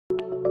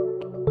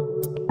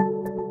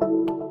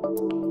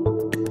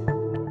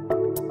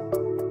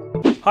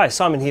Hi,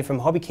 Simon here from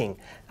HobbyKing.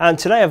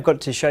 Today I've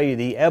got to show you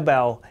the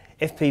AiBao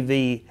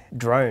FPV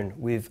drone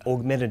with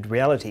augmented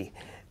reality.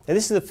 Now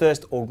this is the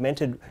first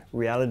augmented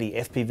reality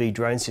FPV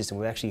drone system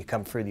we've actually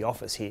come through the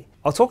office here.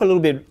 I'll talk a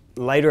little bit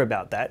later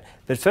about that,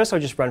 but first I'll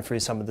just run through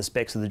some of the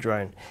specs of the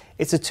drone.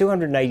 It's a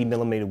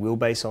 280mm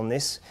wheelbase on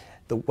this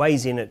that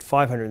weighs in at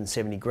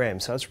 570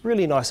 grams, so it's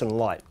really nice and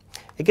light.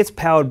 It gets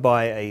powered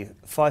by a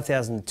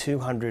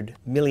 5200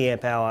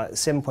 milliamp hour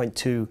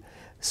 7.2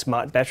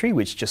 smart battery,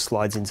 which just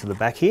slides into the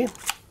back here.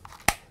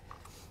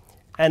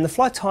 And the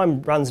flight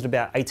time runs at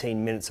about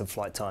 18 minutes of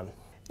flight time.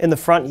 In the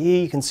front here,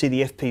 you can see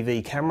the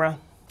FPV camera.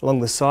 Along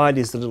the side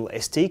is the little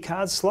SD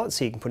card slot,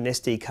 so you can put an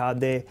SD card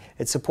there.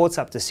 It supports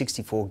up to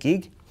 64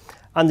 gig.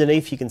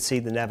 Underneath you can see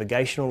the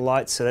navigational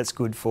lights, so that's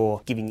good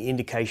for giving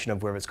indication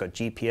of whether it's got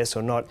GPS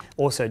or not.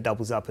 Also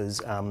doubles up as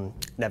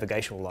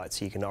navigational lights,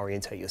 so you can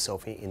orientate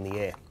yourself in the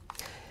air.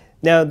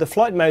 Now the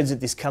flight modes that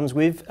this comes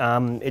with,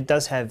 it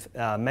does have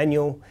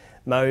manual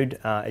mode,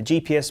 a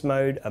GPS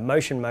mode, a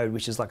motion mode,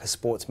 which is like a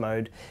sports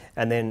mode,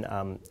 and then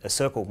a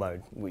circle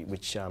mode,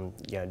 which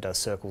does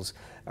circles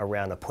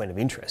around a point of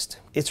interest.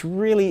 It's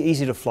really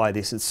easy to fly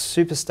this. It's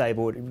super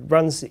stable. It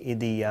runs in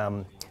the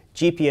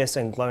GPS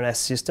and GLONASS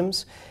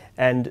systems,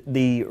 and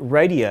the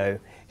radio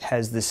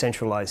has the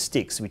centralized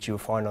sticks, which you'll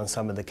find on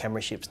some of the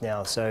camera ships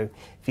now. So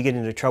if you get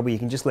into trouble, you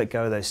can just let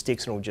go of those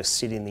sticks and it'll just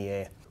sit in the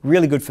air.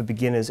 Really good for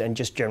beginners and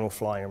just general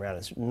flying around.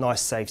 It's a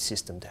nice, safe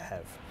system to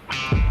have.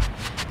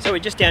 So we're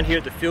just down here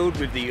at the field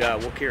with the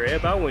Walkera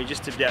AiBao. We're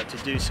just about to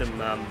do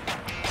some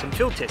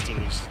field testing,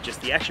 which is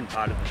just the action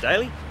part of the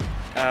daily.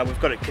 We've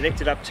got it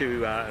connected up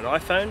to an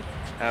iPhone.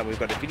 We've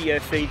got a video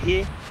feed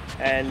here,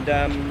 and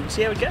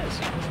see how it goes.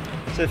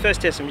 So the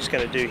first test I'm just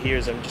going to do here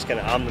is I'm just going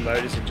to arm the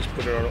motors and just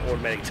put it on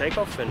automatic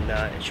takeoff, and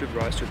it should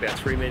rise to about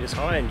 3 meters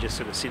high and just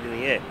sort of sit in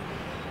the air.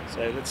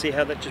 So let's see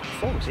how that just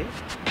performs here.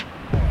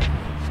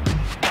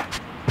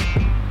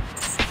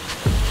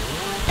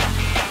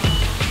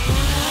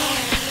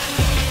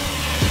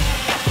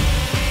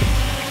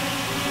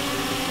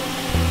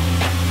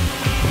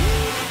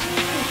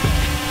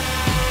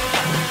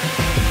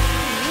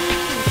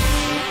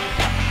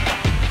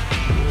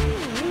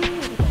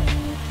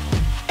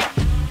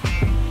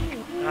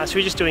 So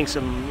we're just doing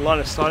some line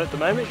of sight at the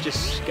moment,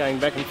 just going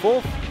back and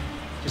forth,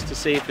 just to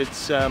see if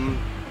it's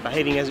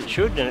behaving as it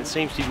should, and it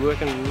seems to be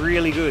working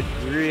really good,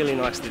 really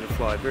nicely to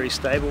fly, very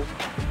stable,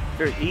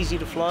 very easy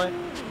to fly.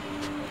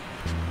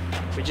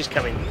 We're just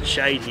coming to the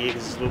shade here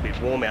because it's a little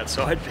bit warm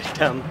outside,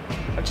 but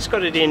I've just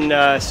got it in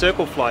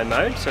circle fly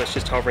mode, so it's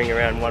just hovering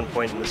around one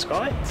point in the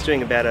sky. It's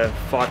doing about a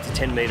 5 to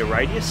 10 meter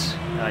radius.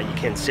 You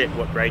can set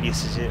what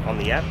radius is on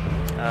the app,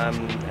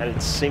 and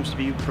it seems to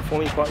be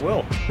performing quite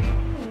well.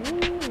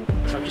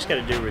 So I'm just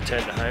going to do a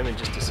return to home and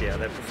just to see how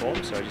that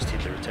performs, so I just hit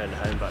the return to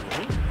home button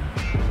here.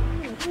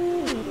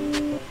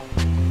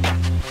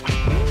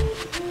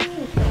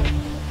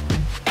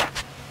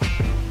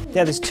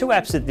 Now there's two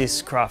apps that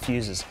this craft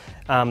uses.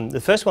 The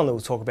first one that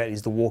we'll talk about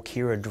is the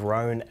Walkera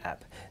drone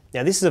app.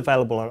 Now this is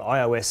available on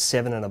iOS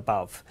 7 and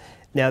above.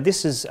 Now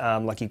this is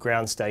like your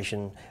ground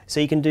station, so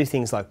you can do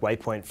things like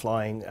waypoint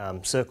flying,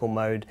 circle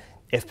mode,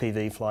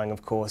 FPV flying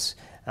of course.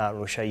 It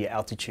will show you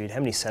altitude, how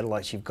many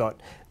satellites you've got.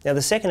 Now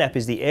the second app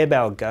is the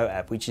AiBao Go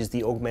app, which is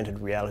the augmented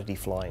reality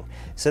flying.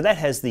 So that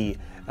has the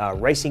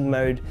racing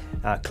mode,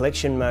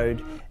 collection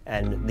mode,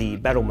 and the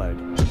battle mode.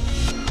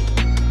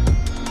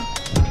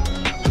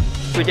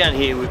 We're down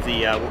here with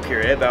the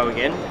Walkera AiBao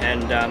again,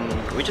 and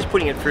we're just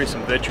putting it through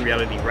some virtual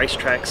reality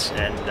racetracks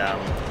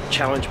and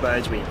challenge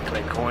modes where you can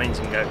collect coins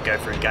and go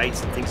through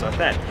gates and things like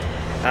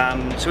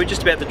that. So we're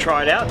just about to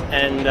try it out,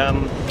 and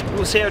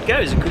we'll see how it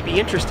goes. It could be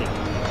interesting.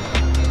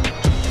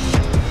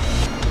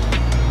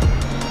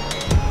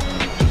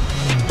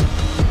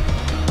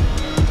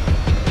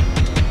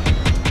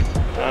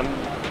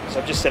 So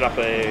I've just set up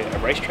a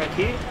racetrack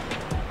here,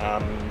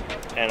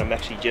 and I'm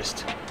actually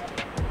just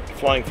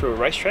flying through a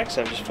racetrack,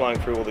 so I'm just flying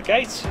through all the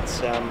gates.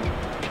 It's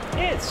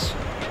yeah, it's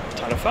a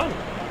ton of fun.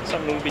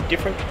 Something a little bit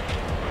different.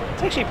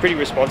 It's actually pretty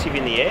responsive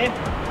in the air.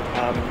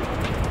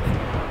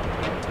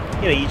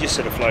 You just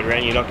sort of float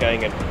around. You're not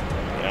going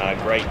at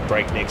great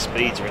breakneck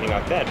speeds or anything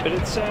like that, but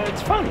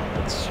it's fun.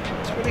 It's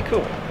really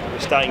cool. We're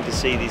starting to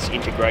see this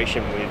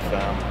integration with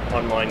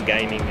online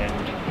gaming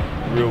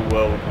and real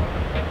world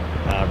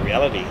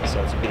reality.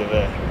 So it's a bit of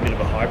a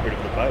hybrid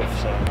of the both.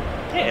 So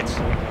yeah,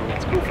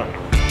 it's cool fun.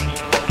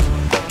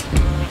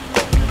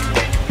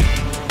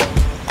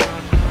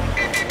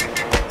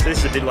 So this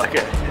is a bit like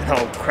an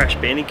old Crash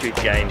Bandicoot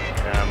game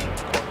on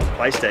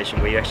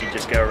PlayStation, where you actually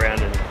just go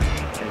around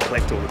and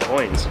collect all the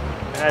coins.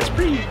 It's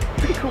pretty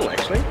cool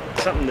actually.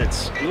 Something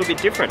that's a little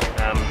bit different.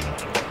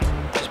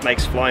 Just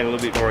makes flying a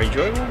little bit more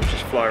enjoyable.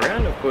 Just fly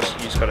around. Of course, you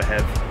just got to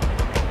have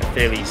a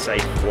fairly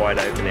safe, wide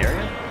open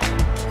area.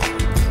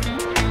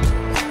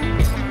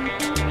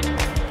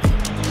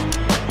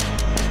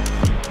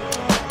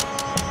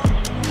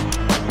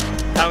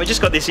 We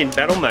just got this in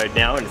battle mode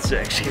now, and it's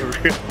actually a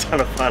real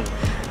ton of fun.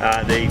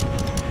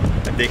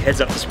 The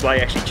heads-up display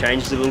actually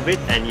changes a little bit,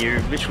 and you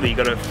literally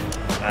got to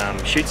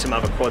shoot some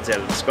other quads out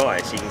of the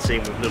sky, so you can see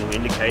them with little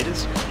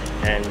indicators,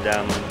 and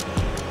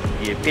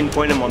you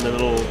pinpoint them on the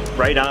little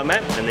radar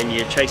map, and then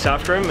you chase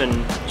after them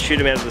and shoot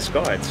them out of the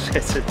sky.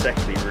 It's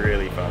actually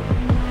really fun.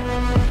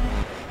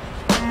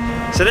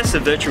 So that's the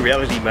virtual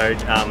reality mode.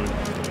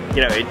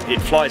 You know, it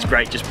flies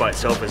great just by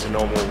itself as a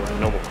normal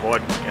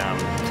quad,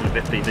 sort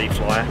of FPV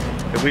flyer.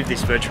 But with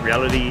this virtual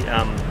reality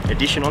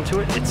addition onto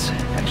it, it's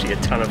actually a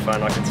ton of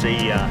fun. I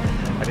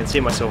can see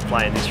myself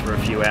playing this for a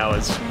few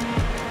hours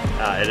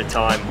at a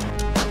time.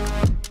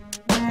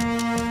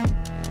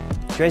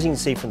 So as you can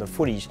see from the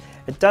footage,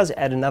 it does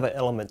add another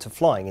element to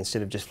flying.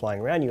 Instead of just flying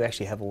around, you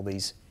actually have all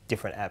these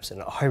different apps,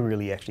 and I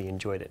really actually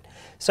enjoyed it.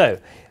 So,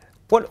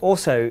 what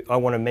also I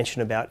want to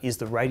mention about is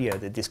the radio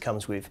that this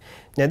comes with.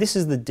 Now this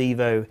is the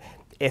Devo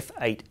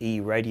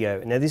F8E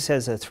radio. Now this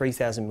has a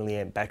 3000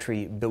 milliamp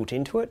battery built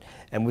into it,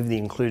 and with the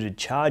included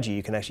charger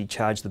you can actually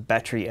charge the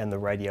battery and the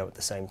radio at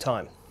the same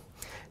time.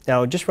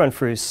 Now I'll just run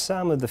through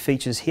some of the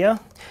features here.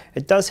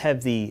 It does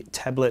have the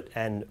tablet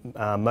and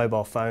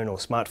mobile phone or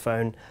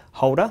smartphone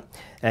holder,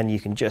 and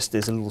you can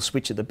there's a little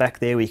switch at the back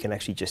there where you can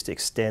actually just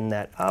extend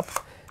that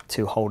up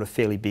to hold a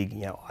fairly big,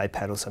 you know,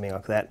 iPad or something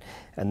like that.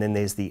 And then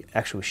there's the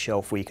actual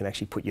shelf where you can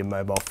actually put your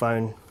mobile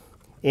phone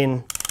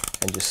in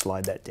and just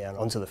slide that down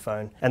onto the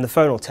phone. And the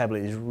phone or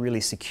tablet is really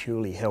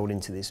securely held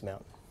into this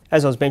mount.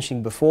 As I was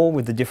mentioning before,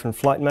 with the different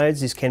flight modes,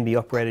 this can be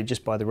operated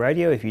just by the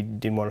radio if you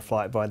didn't want to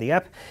fly it by the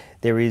app.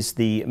 There is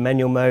the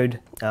manual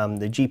mode,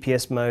 the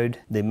GPS mode,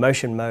 the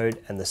motion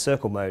mode, and the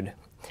circle mode.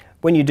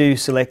 When you do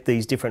select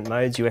these different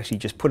modes, you actually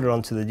just put it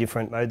onto the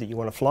different mode that you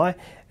want to fly,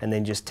 and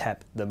then just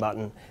tap the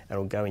button and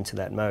it'll go into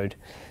that mode.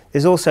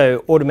 There's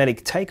also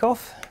automatic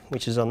takeoff,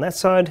 which is on that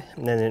side,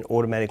 and then an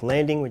automatic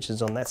landing, which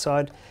is on that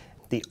side.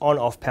 The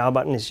on-off power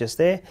button is just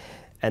there,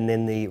 and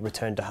then the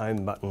return to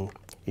home button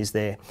is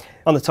there.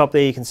 On the top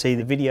there you can see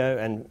the video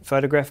and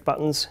photograph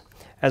buttons.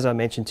 As I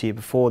mentioned to you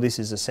before, this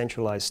is a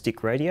centralized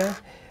stick radio.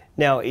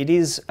 Now it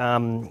is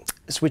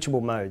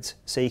switchable modes,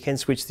 so you can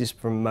switch this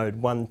from mode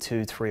 1,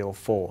 2, 3 or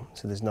 4,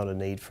 so there's not a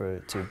need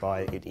to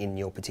buy it in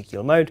your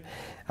particular mode.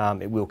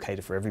 It will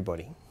cater for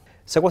everybody.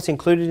 So what's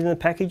included in the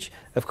package?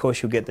 Of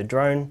course you'll get the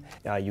drone,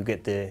 you'll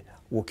get the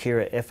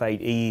Walkera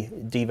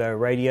F8E Devo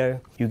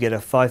radio, you get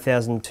a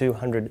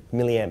 5200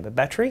 milliamp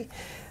battery,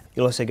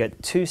 you'll also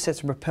get 2 sets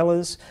of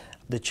propellers,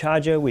 the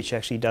charger which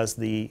actually does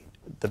the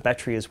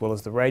battery as well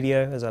as the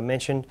radio, as I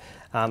mentioned,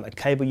 a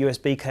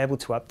USB cable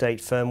to update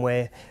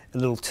firmware, a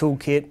little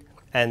toolkit,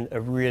 and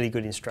a really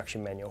good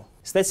instruction manual.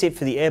 So that's it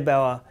for the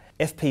AiBao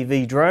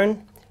FPV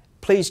drone.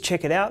 Please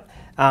check it out.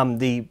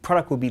 The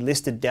product will be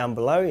listed down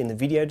below in the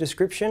video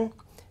description.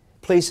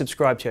 Please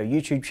subscribe to our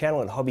YouTube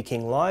channel at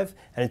HobbyKing Live,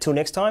 and until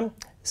next time,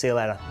 see you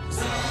later.